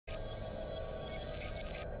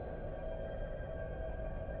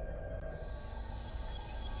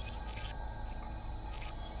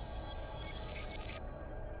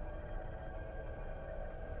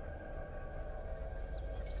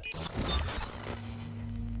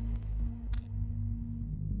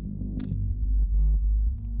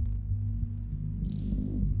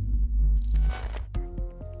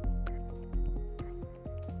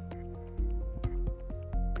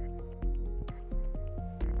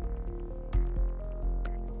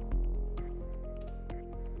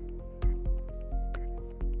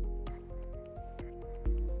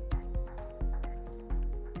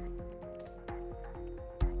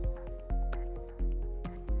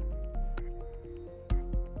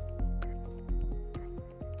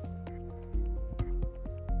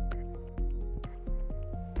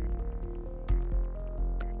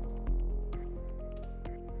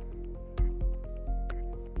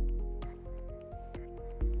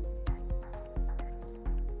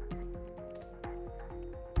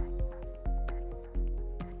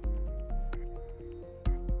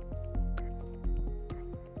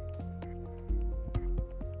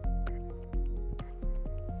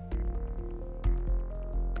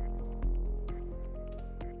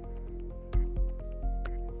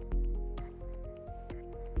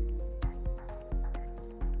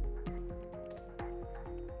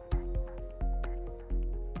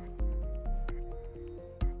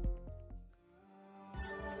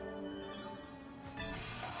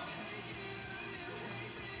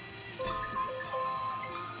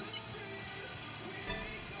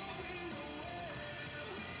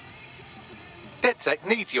DedSec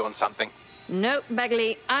needs you on something. Nope,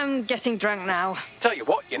 Begley. I'm getting drunk now. Tell you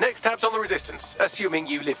what, your next tab's on the Resistance, assuming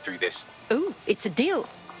you live through this. Ooh, it's a deal.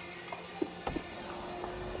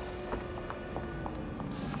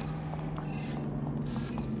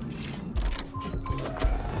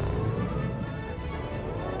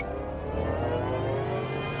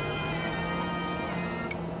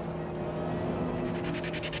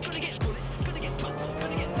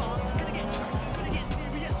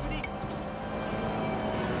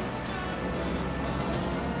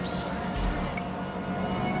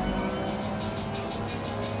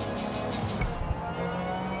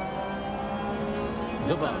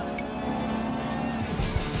 The bug.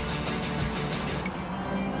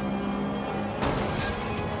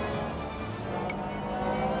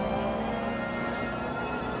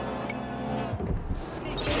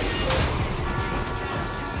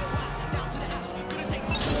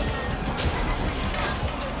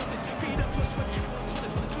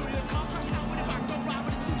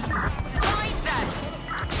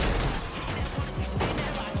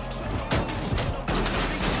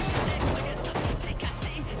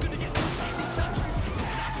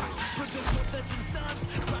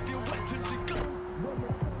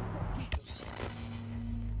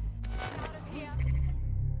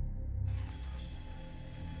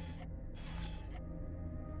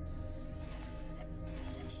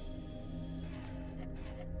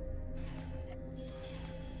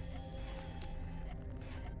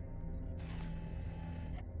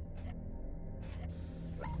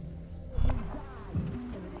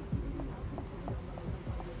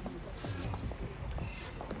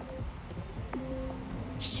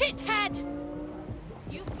 Shithead!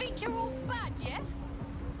 You think you're all bad, yeah?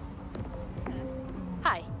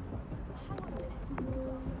 Hi.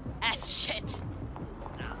 Ass shit!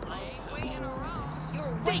 I ain't waiting around. You're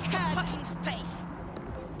a waste of fucking space!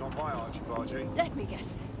 Not my argy-bargy. Let me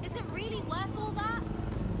guess. Is it really worth all that?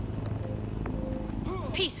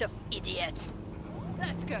 Piece of idiot!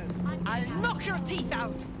 Let's go. I'll knock your teeth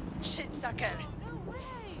out, shit sucker! No way!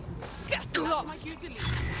 Get lost!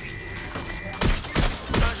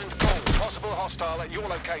 Urgent call. Possible hostile at your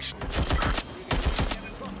location.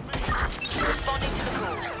 Responding to the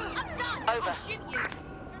call. I'm done! Over. I'll shoot you!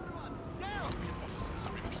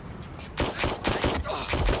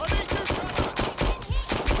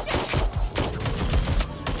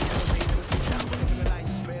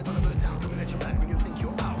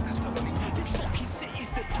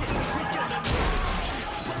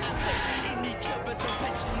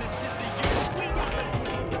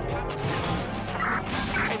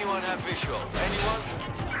 Anyone have visual? Anyone?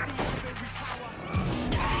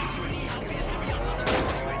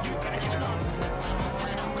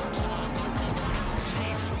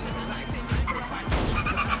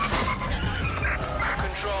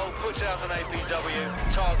 Control, put out an APW.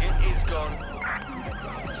 Target is gone.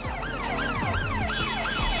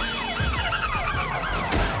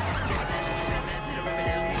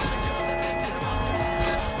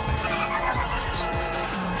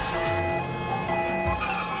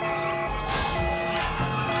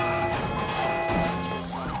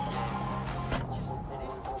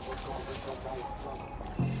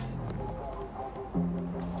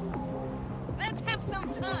 Let's have some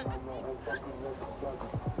fun!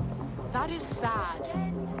 That is sad.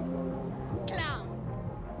 Clown!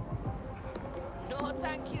 No,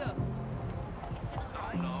 thank you.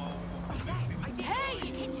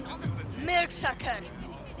 Hey! Milk sucker!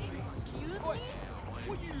 Excuse me?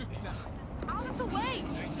 What are you looking at? Out of the way!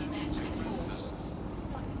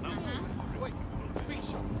 Wait, big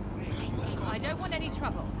shot. I don't want any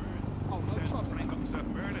trouble. Oh, no trouble.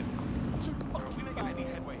 Too fucking bad. Any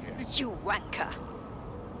headway here? You wanker!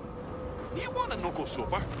 You want a knuckle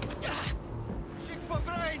supper? Shit for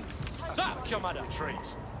brains! Suck your mother.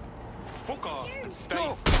 Treat. Fuck off and stay.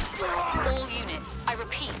 All units. I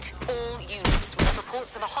repeat, all units. We have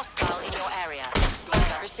reports of a hostile in your area.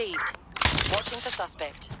 Over. Received. Watching for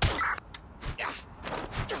suspect.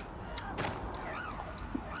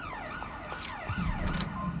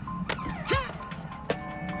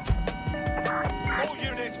 All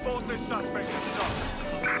units, force this suspect to stop.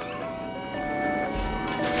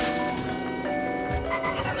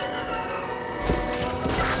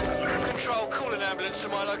 Control, call an ambulance to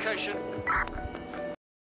my location.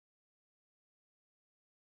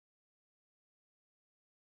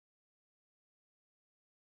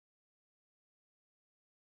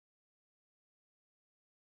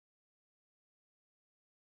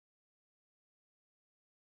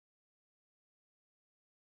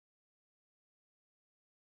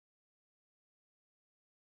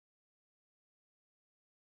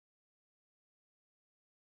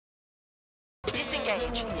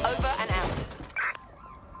 Disengage. Over and out.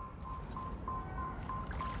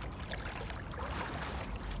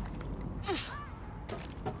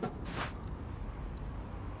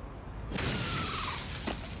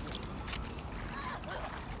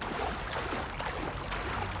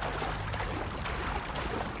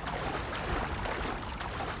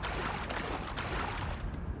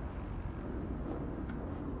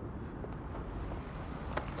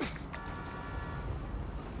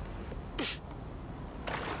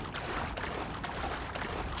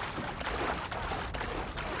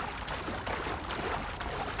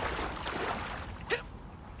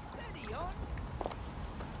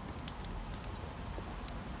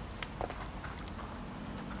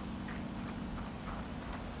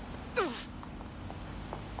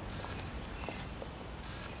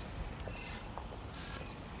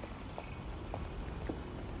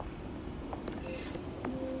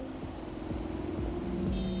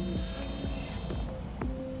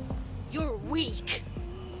 You're weak.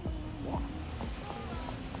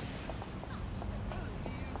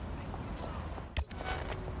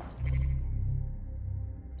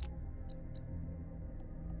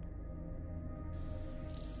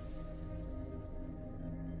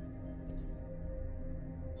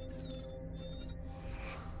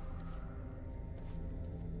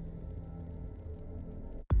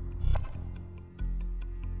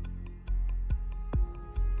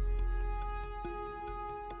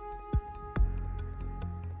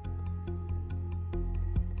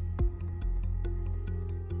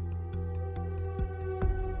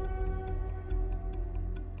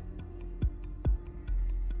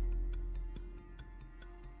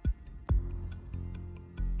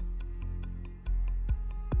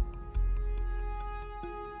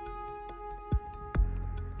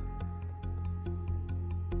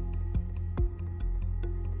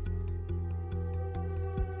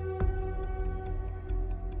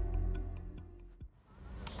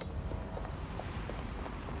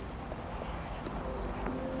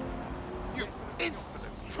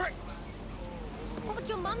 Insolent prick! What would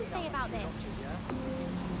your mum say about this?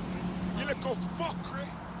 You little fuckery!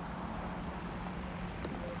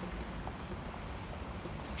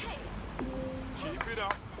 Keep it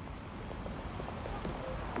up.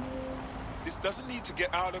 This doesn't need to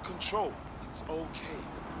get out of control. It's okay.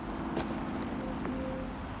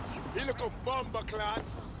 You little bomber clad!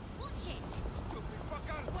 Watch it.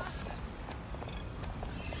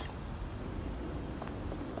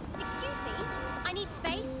 Excuse me? I need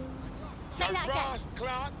space. Say that Ras, again.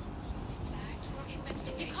 clot!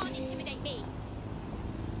 You can't intimidate me.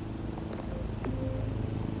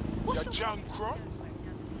 You junk crop!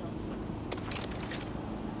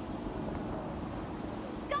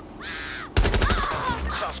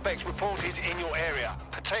 Suspects reported in your area.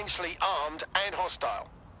 Potentially armed and hostile.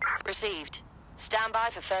 Received. Stand by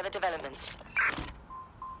for further developments.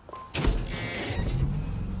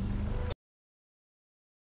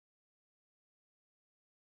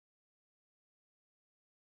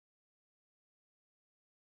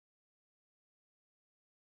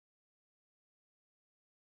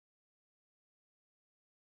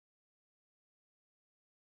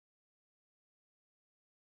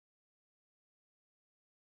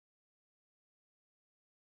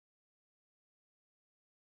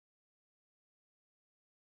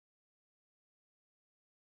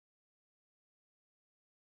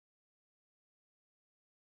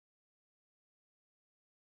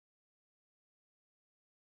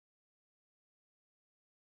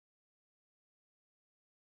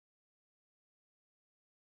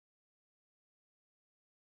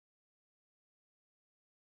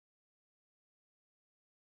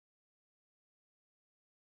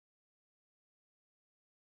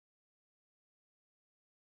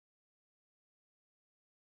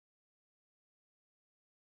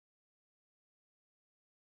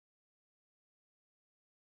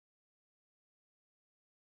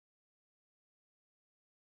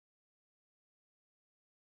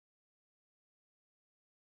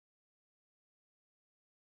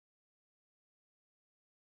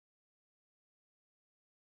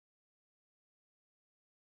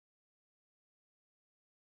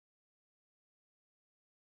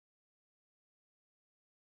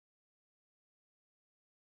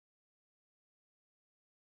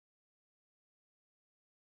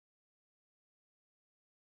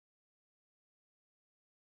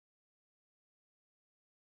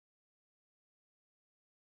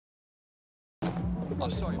 Oh,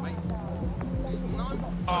 sorry, mate. There's no...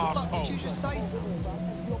 Arsehole. What the fuck did you just say?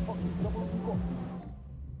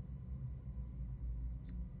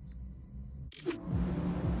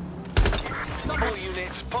 All units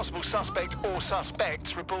targets. Possible suspect or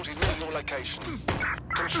suspects reported near your location.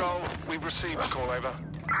 Control, we've received a call, over.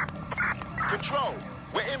 Control,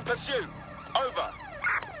 we're in pursuit. Over.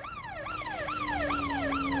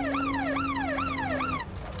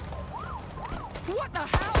 What the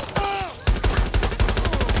hell?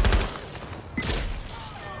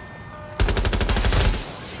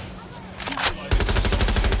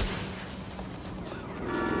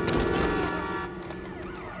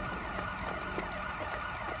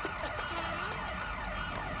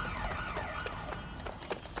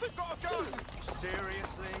 They've got a gun.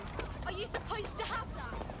 Seriously? Are you supposed to have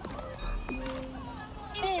that?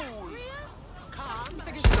 Fool!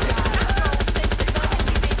 Control, send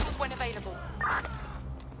emergency vehicles when available.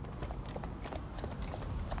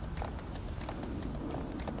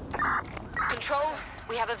 Control,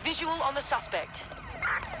 we have a visual on the suspect.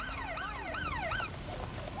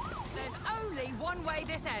 There's only one way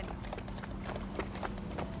this ends.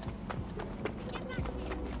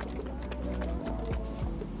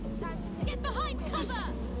 Get behind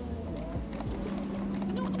cover!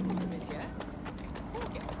 You know what the problem is, yeah? Poor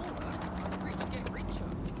get poorer, rich get richer.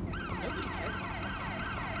 Nobody cares about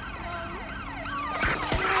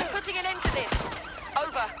I'm putting an end to this.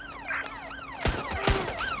 Over.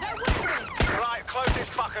 They're wounded! Right, close this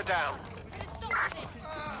fucker down. Put a stop to this.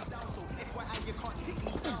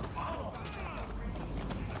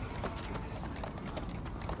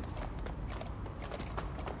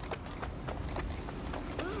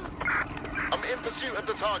 I'm in pursuit of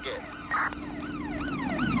the target.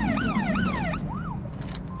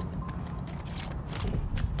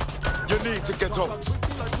 You need to get out.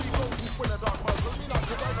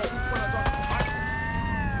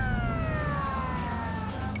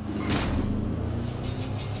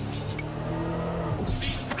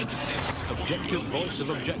 Objective voice of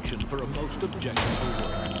objection for a most objectionable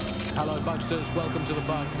word. Hello, boasters. Welcome to The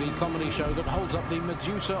Bug, the comedy show that holds up the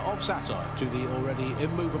Medusa of satire to the already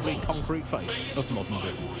immovably concrete face of modern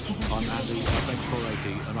Britain. I'm Andy,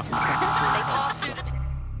 FX480, and I can They pass through the...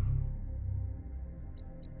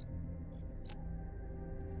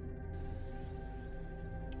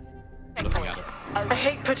 I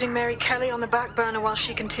hate putting Mary Kelly on the back burner while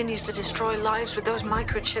she continues to destroy lives with those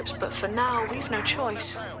microchips, but for now, we've no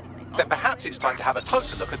choice. Then perhaps it's time to have a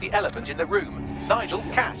closer look at the elephant in the room. Nigel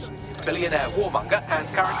Cass, billionaire warmonger and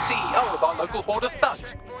current CEO of our local horde of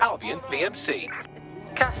thugs, Albion BMC.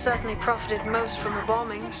 Cass certainly profited most from the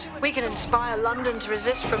bombings. We can inspire London to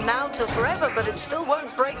resist from now till forever, but it still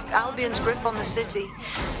won't break Albion's grip on the city.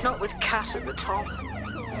 Not with Cass at the top.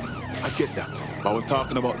 I get that, but we're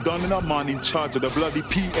talking about gunning a man in charge of the bloody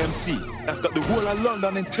PMC. That's got the whole of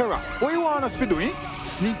London in terror. What you want us to do, eh?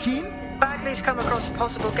 Sneak in? Bagley's come across a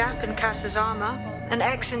possible gap in Cass's armor. An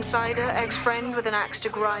ex-insider, ex-friend with an axe to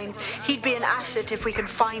grind. He'd be an asset if we can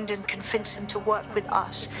find and convince him to work with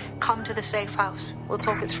us. Come to the safe house. We'll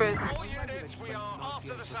talk it through.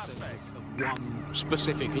 one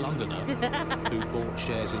specific Londoner who bought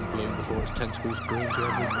shares in Bloom before its tentacles grew into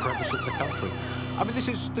every crevice of the country. I mean, this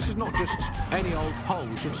is not just any old poll.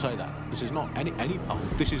 We should say that. This is not any poll.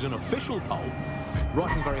 This is an official poll,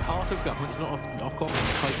 right in the very heart of government. It's not a knock-on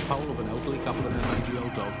fake poll of an elderly couple and their mangy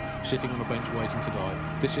old dog sitting on a bench waiting to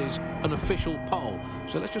die. This is an official poll.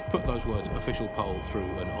 So let's just put those words "official poll" through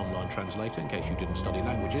an online translator in case you didn't study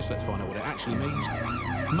languages. Let's find out what it actually means.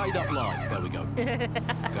 Made up lie. There we go.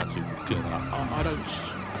 Got to clear that up. I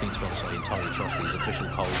think it's fair to say, entirely trust these official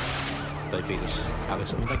polls. They feed us,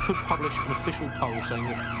 Alice. I mean, they could publish an official poll saying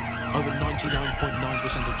that over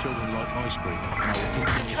 99.9% of children like ice cream.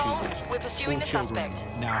 And Control, we're pursuing the suspect.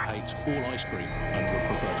 Now hates all ice cream and would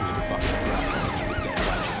prefer to eat a bucket of ground with their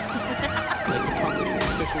badge. They could publish an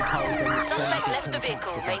official poll. Suspect left the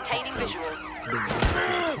vehicle, maintaining visual.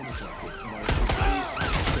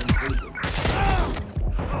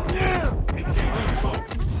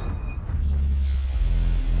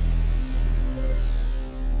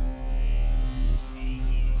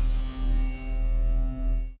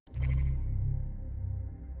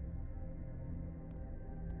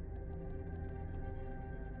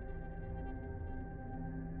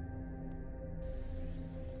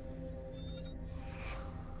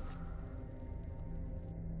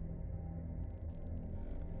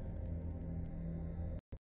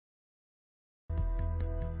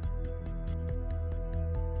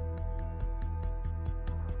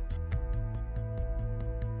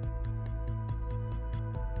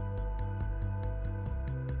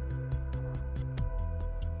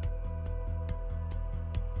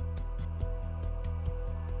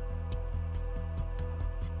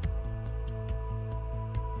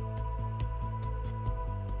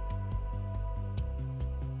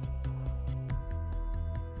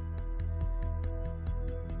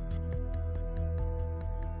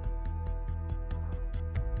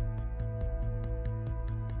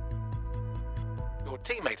 your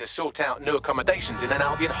teammate to sort out new accommodations in an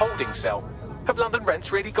Albion holding cell. Have London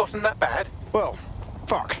rents really gotten that bad? Well,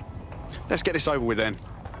 fuck. Let's get this over with then.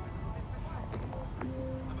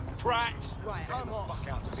 Prat! Right, I'm off.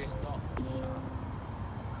 Fuck out of here.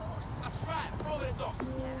 That's right, throw it, Doc.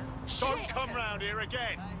 Don't come round here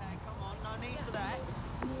again. Hey, come on, no need for that.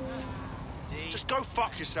 Just go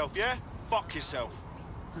fuck yourself, yeah? Fuck yourself.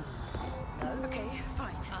 Okay,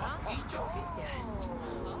 fine. He's joking.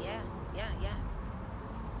 Yeah.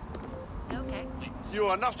 Okay. You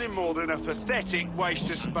are nothing more than a pathetic waste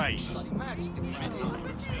of space.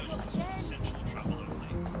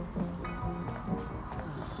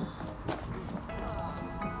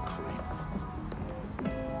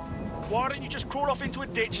 Why don't you just crawl off into a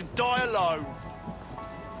ditch and die alone?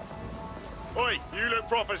 Oi, you look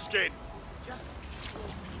proper skin.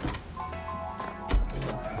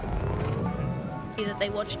 That they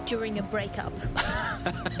watched during a breakup.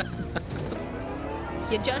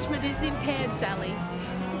 Your judgment is impaired, Sally.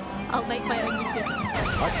 I'll make my own decisions.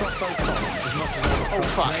 I trust both sides. There's nothing. Oh,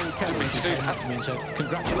 fuck. Mary Kay Didn't mean to do that. to me and said,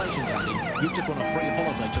 "Congratulations, Andy. You took on a free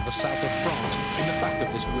holiday to the south of France in the back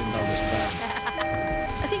of this windowless van."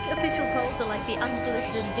 I think official polls are like the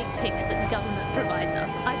unsolicited dick pics that the government provides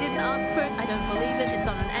us. I didn't ask for it, I don't believe it, it's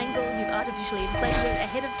on an angle you've artificially inflated it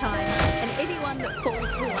ahead of time, and anyone that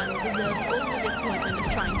falls for one deserves all the disappointment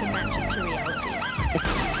of trying to match it to reality.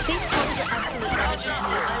 These polls are absolutely rubbish to me.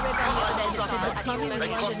 I read one yesterday that said that plumbing in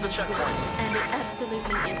London is good, and it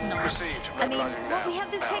absolutely is not. I mean, well, we have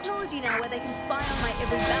this technology now where they can spy on my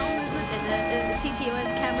every bowel movement. There's a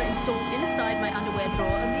CTOS camera installed inside my underwear drawer.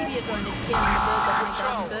 A media drone is scanning the birds off my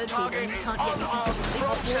garden bird feeder, and you can't get me consistently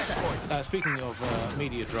hot water. Speaking of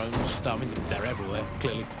media drones, I mean, they're everywhere,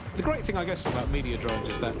 clearly. The great thing, I guess, about media drones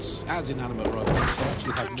is that, as inanimate robots, they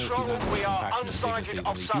actually have more humanity and compassion and dignity than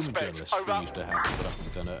the human journalists we used to have to put up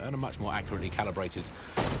with, and a much more accurately calibrated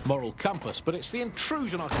moral compass. But it's the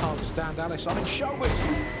intrusion I can't stand, Alice. I'm in showbiz.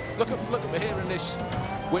 Look at me here in this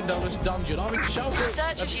windowless dungeon. I'm in showbiz.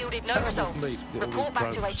 Search has yielded no results. Report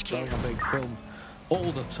back to HQ. I'm being filmed all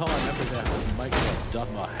the time, every day. I've makeup, I've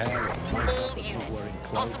done my hair, and makeup, All I'm not units. wearing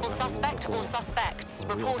clothes. Possible suspect or suspects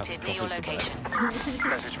reported near your location.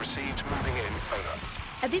 Message received. Moving in. Over.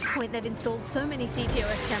 At this point, they've installed so many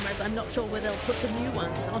CTOS cameras, I'm not sure where they'll put the new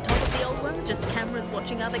ones. On top of the old ones, just cameras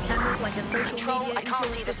watching other cameras like a social Control, media I can't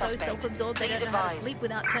see influencer the so suspect. self-absorbed they Please don't know how to advise. sleep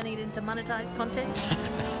without turning it into monetized content.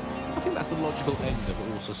 I think that's the logical end of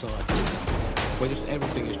all society, where just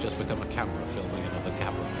everything has just become a camera filming another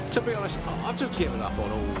camera. To be honest, I've just given up on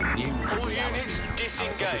all news. All units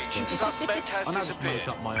disengage. Suspect has I now just disappeared. make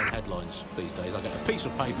up my own headlines these days. I get a piece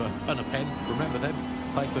of paper and a pen. Remember them?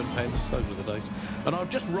 Paper and pens. Those were the days. And I'll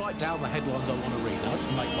just write down the headlines I want to read. I'll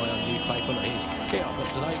just make my own newspaper. Look, here I've got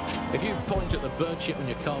today. If you point at the bird shit on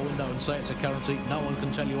your car window and say it's a currency, no one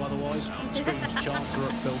can tell you otherwise. Screams Chancellor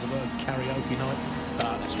at Bilderberg karaoke night.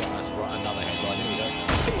 That's right, another headline. Here we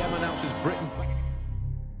go. PM announces Britain.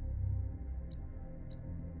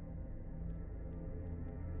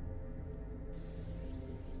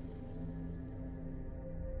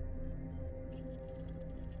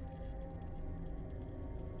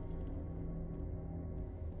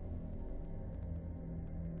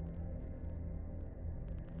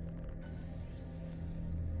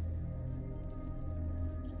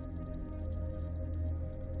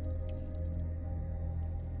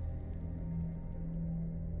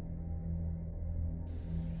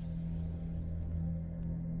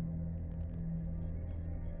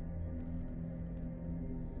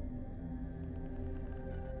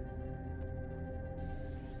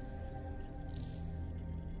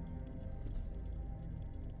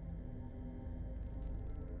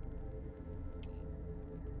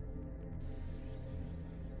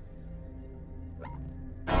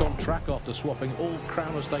 On track after swapping all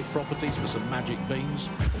Crown Estate properties for some magic beans.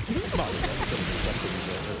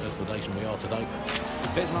 As the nation we are today.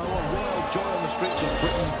 Here's another one. Wild joy on the streets of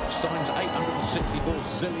Britain signs £864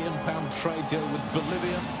 zillion trade deal with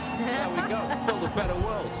Bolivia. There we go. Build a better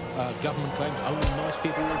world. Government claims only nice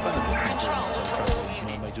people will benefit. Control to all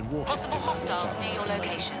units. Possible hostiles near your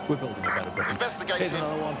location. We're building a better Britain. Here's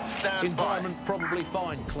another one. Stand Environment probably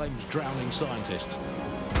fine, claims drowning scientist.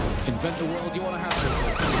 Invent a world you want to have.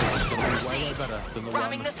 It's going to be way, way better than the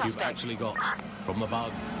Ramming one the you've suspect. actually got. From the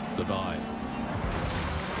bug, goodbye.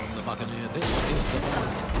 From the Buccaneer, this is the bug.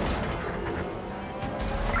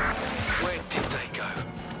 Where did they go?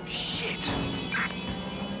 Shit.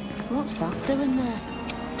 What's that doing there?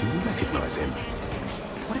 Do you recognize him?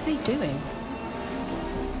 What are they doing?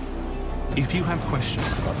 If you have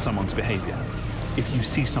questions about someone's behavior, if you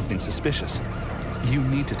see something suspicious, you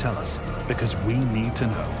need to tell us, because we need to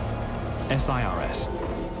know. SIRS.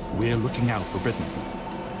 We're looking out for Britain.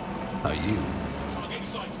 Are you?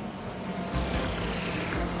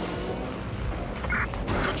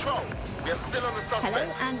 Control, we are still on the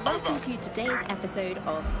suspect. Hello and welcome to today's episode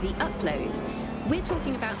of The Upload. We're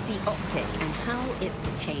talking about the optic and how it's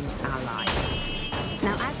changed our lives.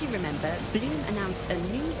 Now, as you remember, Bloom announced a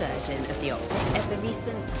new version of the optic at the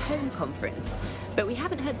recent Tone conference, but we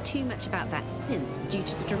haven't heard too much about that since due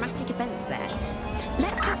to the dramatic events there.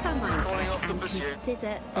 Let's cast our minds back and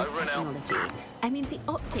consider the technology. I mean, the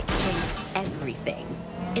optic changed everything.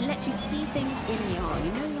 It lets you see things in AR.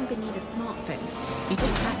 You no longer need a smartphone. You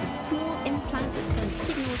just have a small implant that sends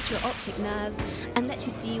signals to your optic nerve and lets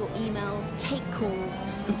you see your emails, take calls,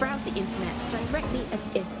 and browse the internet directly as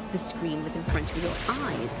if the screen was in front of your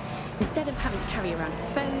eyes. Instead of having to carry around a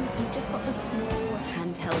phone, you've just got the small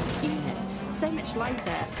handheld unit. So much lighter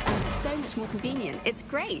and so much more convenient. It's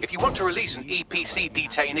great. If you want to release an EPC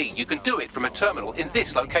detainee, you can do it from a terminal in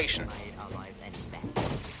this location.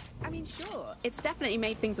 I mean, sure, it's definitely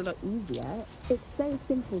made things a lot easier. It's so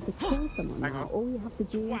simple to kill someone now. All you have to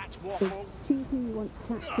do is choose who you want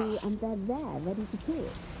to chat to, and they're there, ready to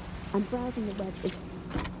talk. And browsing the web is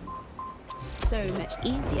so much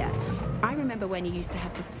easier. I remember when you used to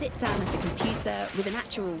have to sit down at a computer with an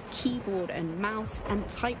actual keyboard and mouse and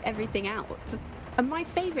type everything out. And my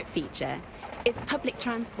favourite feature is public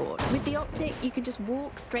transport. With the optic, you can just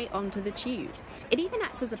walk straight onto the tube. It even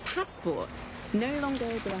acts as a passport. No longer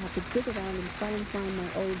do I have to dig around and try and find my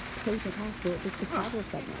old paper passport just to travel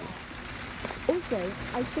somewhere. Also,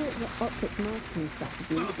 I thought that optic marketing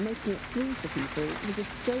strategy, making it free for people, was a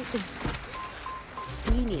stroke of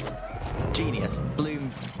genius. Genius. Bloom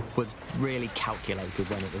was really calculated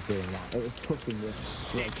when it was doing that. It was putting this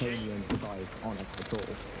draconian device on us at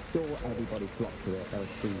all. Sure, everybody flocked to it. There was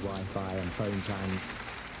free Wi-Fi and phone plans.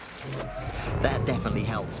 That definitely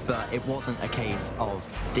helped, but it wasn't a case of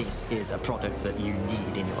this is a product that you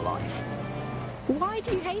need in your life. Why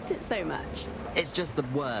do you hate it so much? It's just the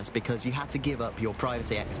worst because you had to give up your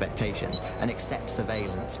privacy expectations and accept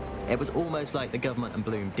surveillance. It was almost like the government and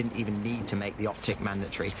Bloom didn't even need to make the optic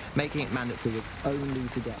mandatory. Making it mandatory was only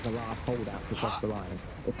to get the last holdout to cross the line.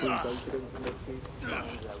 If we go to the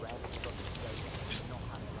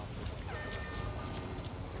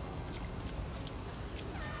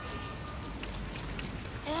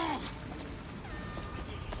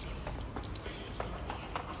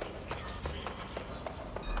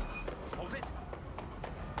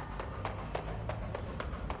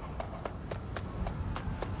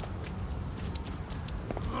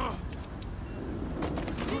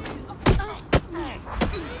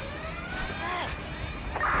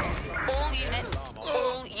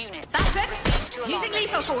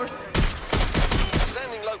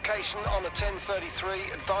information, on a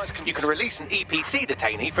 1033, advise... You can release an EPC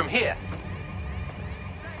detainee from here.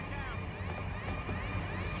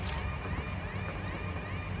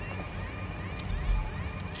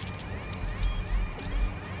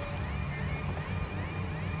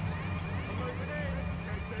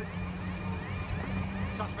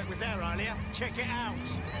 Suspect was there earlier. Check it out.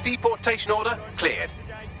 Deportation order cleared.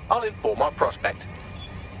 I'll inform our prospect.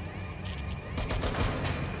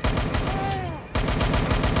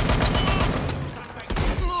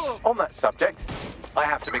 On that subject, I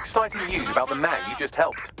have some exciting news about the man you just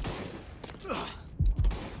helped.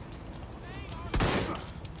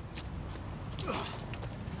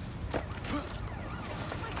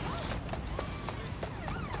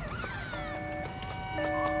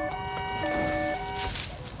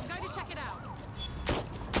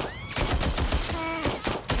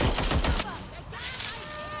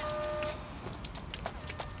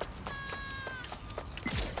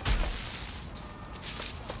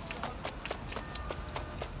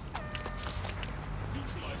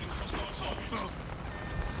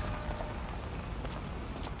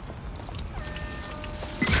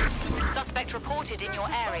 Suspect reported in your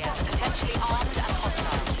area, potentially armed and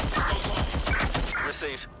hostile.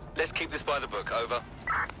 Received. Let's keep this by the book. Over.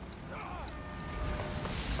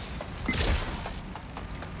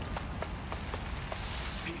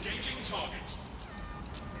 Engaging target.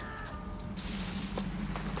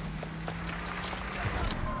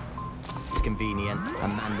 It's convenient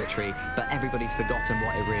and mandatory, but everybody's forgotten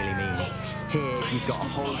what it really means. Here, you've got a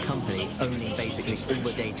whole company owning basically all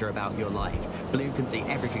the data about your life. Bloom can see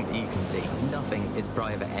everything that you can see. Nothing is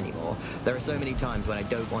private anymore. There are so many times when I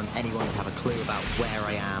don't want anyone to have a clue about where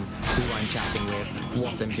I am, who I'm chatting with,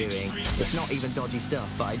 what I'm doing. It's not even dodgy stuff,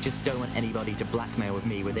 but I just don't want anybody to blackmail with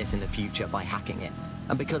me with this in the future by hacking it.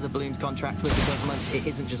 And because of Bloom's contracts with the government, it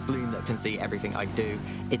isn't just Bloom that can see everything I do,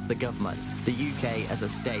 it's the government. The UK as a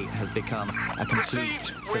state has become a complete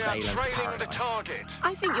Received. We are surveillance trailing the paradise. target.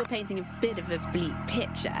 I think you're painting a bit of a bleak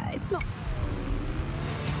picture. It's not.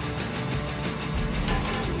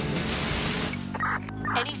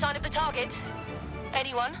 Any sign of the target?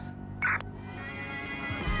 Anyone?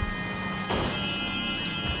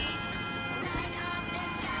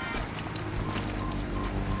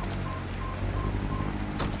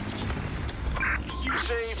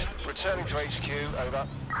 Received. Returning to HQ. Over.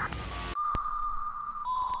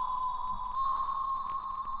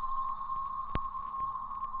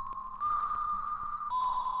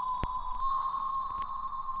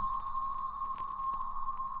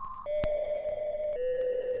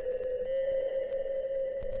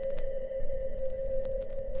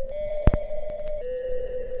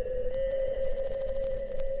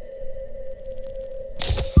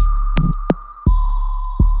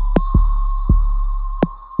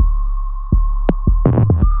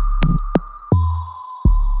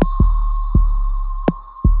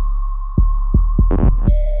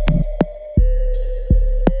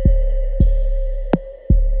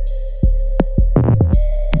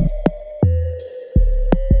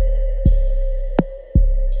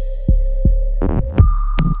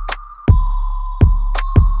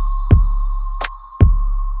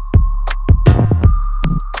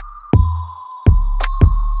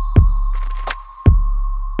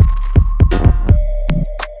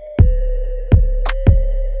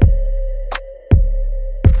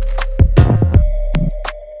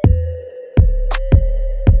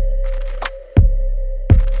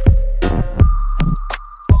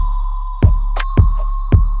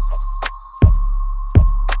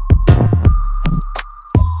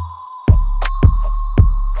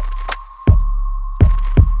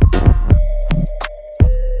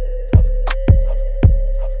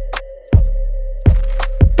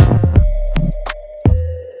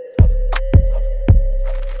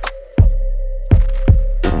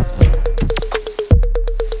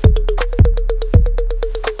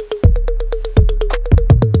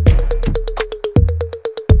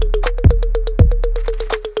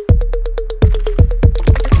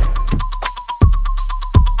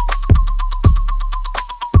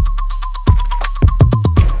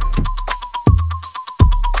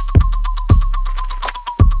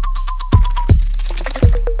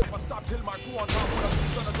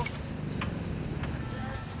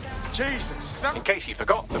 Jesus, is that... In case you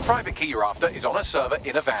forgot, the private key you're after is on a server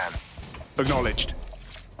in a van. Acknowledged.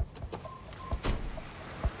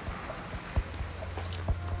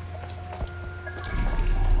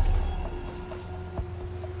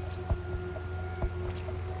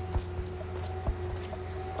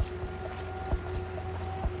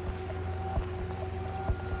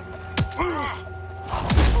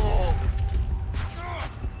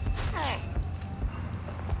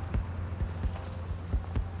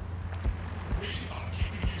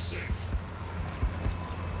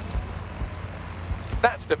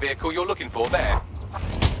 That's the vehicle you're looking for there.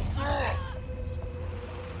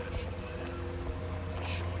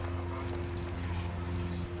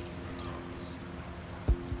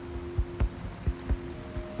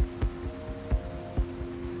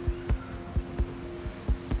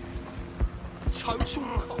 Total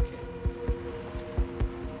cocky.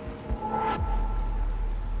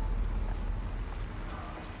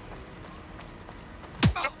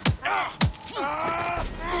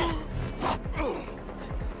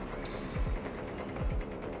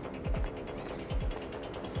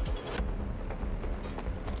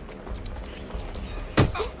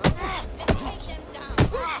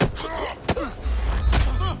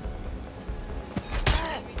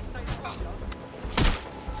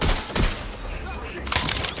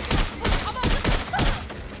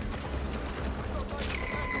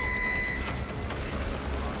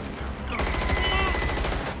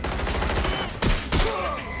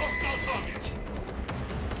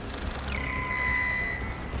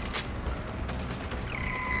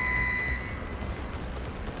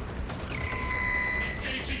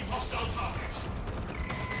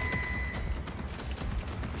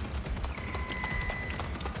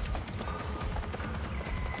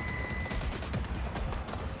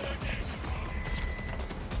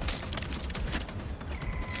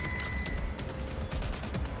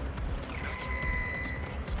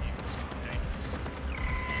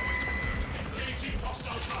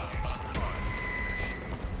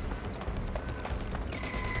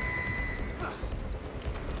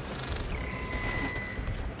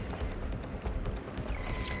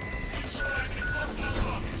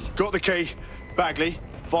 Got the key. Bagley,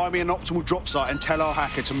 find me an optimal drop site and tell our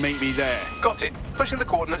hacker to meet me there. Got it. Pushing the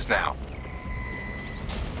coordinates now.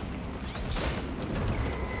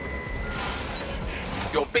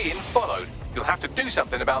 You're being followed. You'll have to do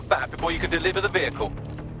something about that before you can deliver the vehicle.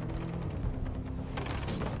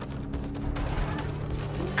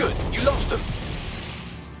 Good, you lost them.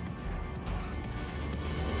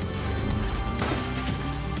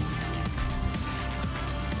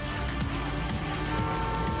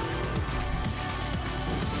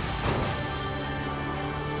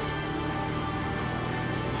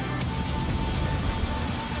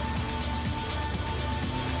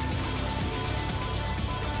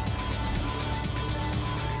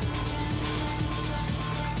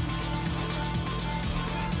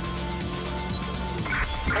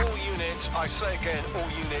 I say again, all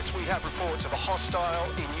units, we have reports of a hostile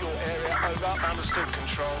in your area. Over. Understood,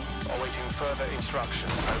 Control. Awaiting further instruction.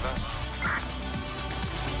 Over.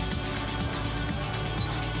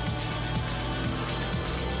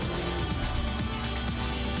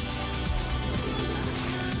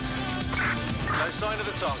 No sign of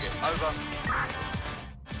the target. Over.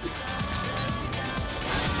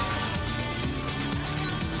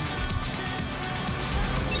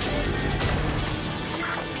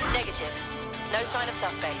 Negative. No sign of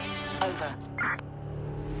suspect. Over.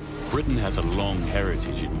 Britain has a long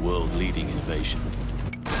heritage in world-leading innovation.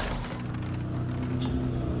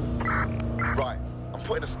 Right, I'm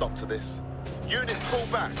putting a stop to this. Units fall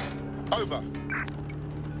back. Over.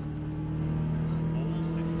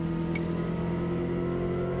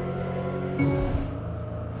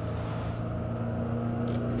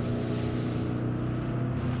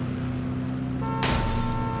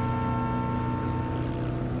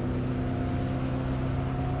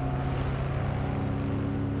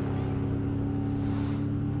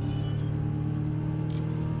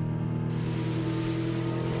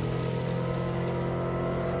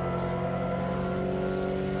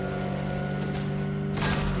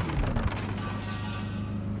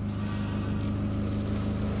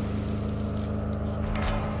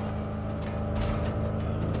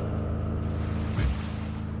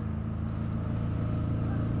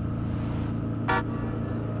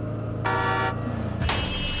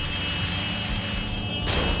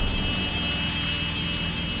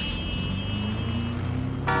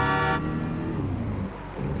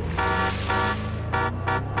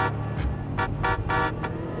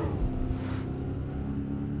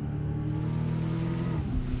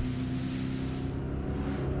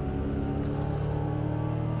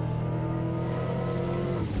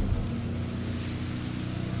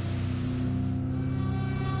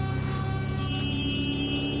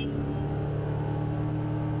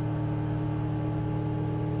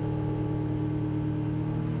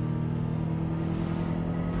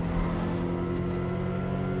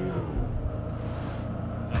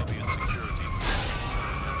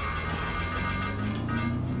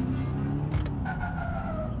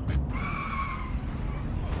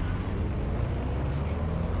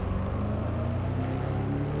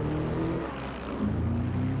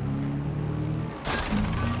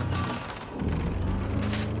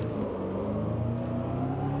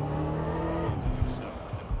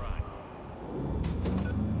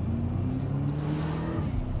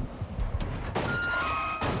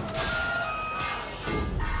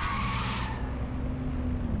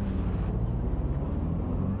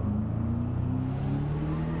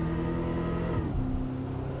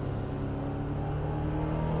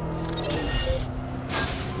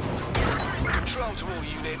 To all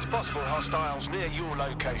units, possible hostiles near your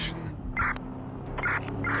location.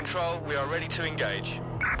 Control, we are ready to engage.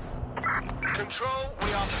 Control,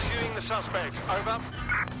 we are pursuing the suspect. Over.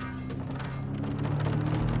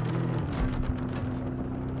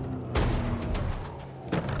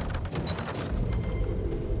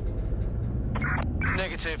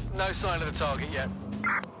 Negative. No sign of the target yet.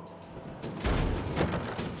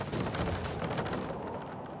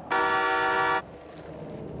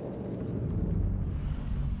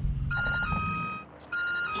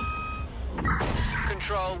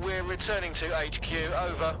 Control, we're returning to HQ.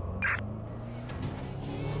 Over.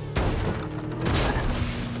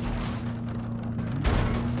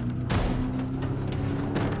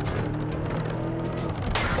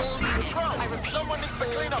 Someone needs to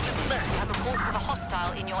clean up this mess. We have reports of a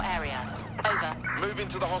hostile in your area. Over. Moving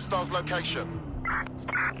to the hostile's location.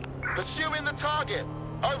 Pursuing the target.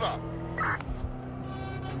 Over.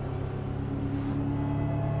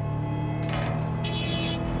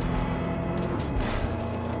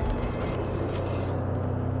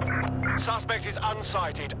 Suspect is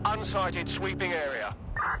unsighted. Unsighted sweeping area.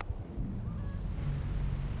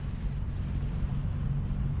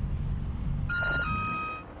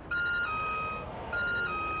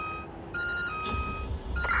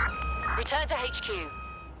 Return to HQ.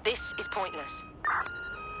 This is pointless.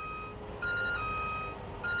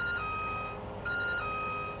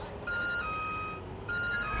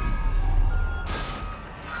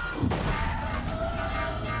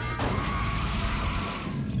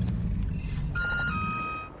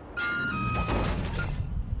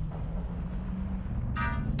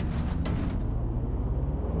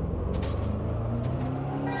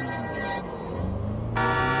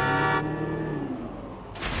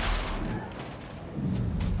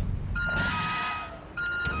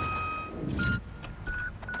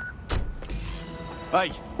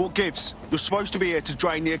 Hey, what gives? You're supposed to be here to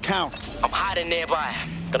drain the account. I'm hiding nearby.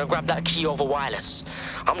 Gonna grab that key over wireless.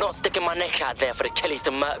 I'm not sticking my neck out there for the Kellys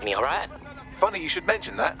to murk me, alright? Funny you should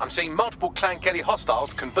mention that. I'm seeing multiple Clan Kelly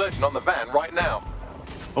hostiles converging on the van right now.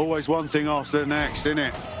 Always one thing after the next,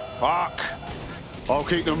 innit? Fuck! I'll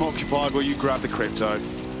keep them occupied while you grab the crypto.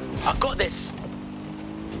 I got this!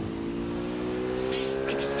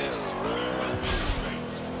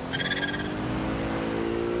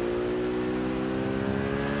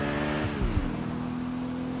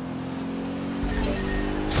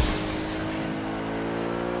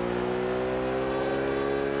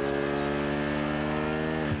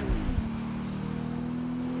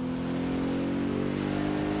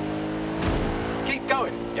 Keep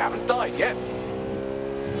going. You haven't died yet.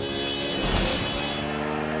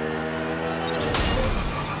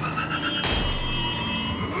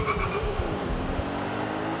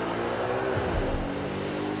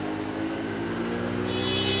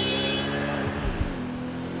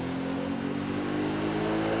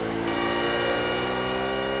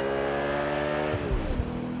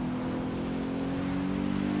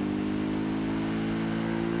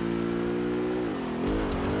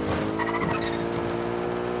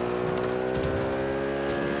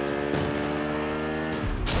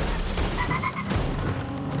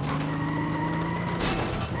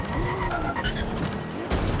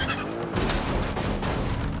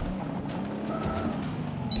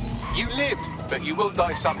 You lived, but you will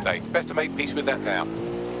die someday. Best to make peace with that now.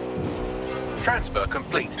 Transfer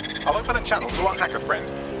complete. I'll open a channel to our hacker friend.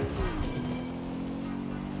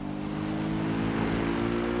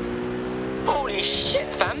 Holy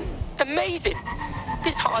shit, fam! Amazing!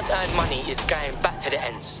 This hard-earned money is going back to the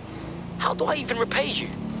ends. How do I even repay you?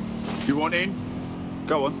 You want in?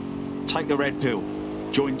 Go on. Take the red pill.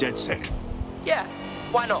 Join DedSec. Yeah,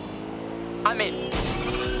 why not? I'm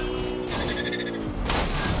in.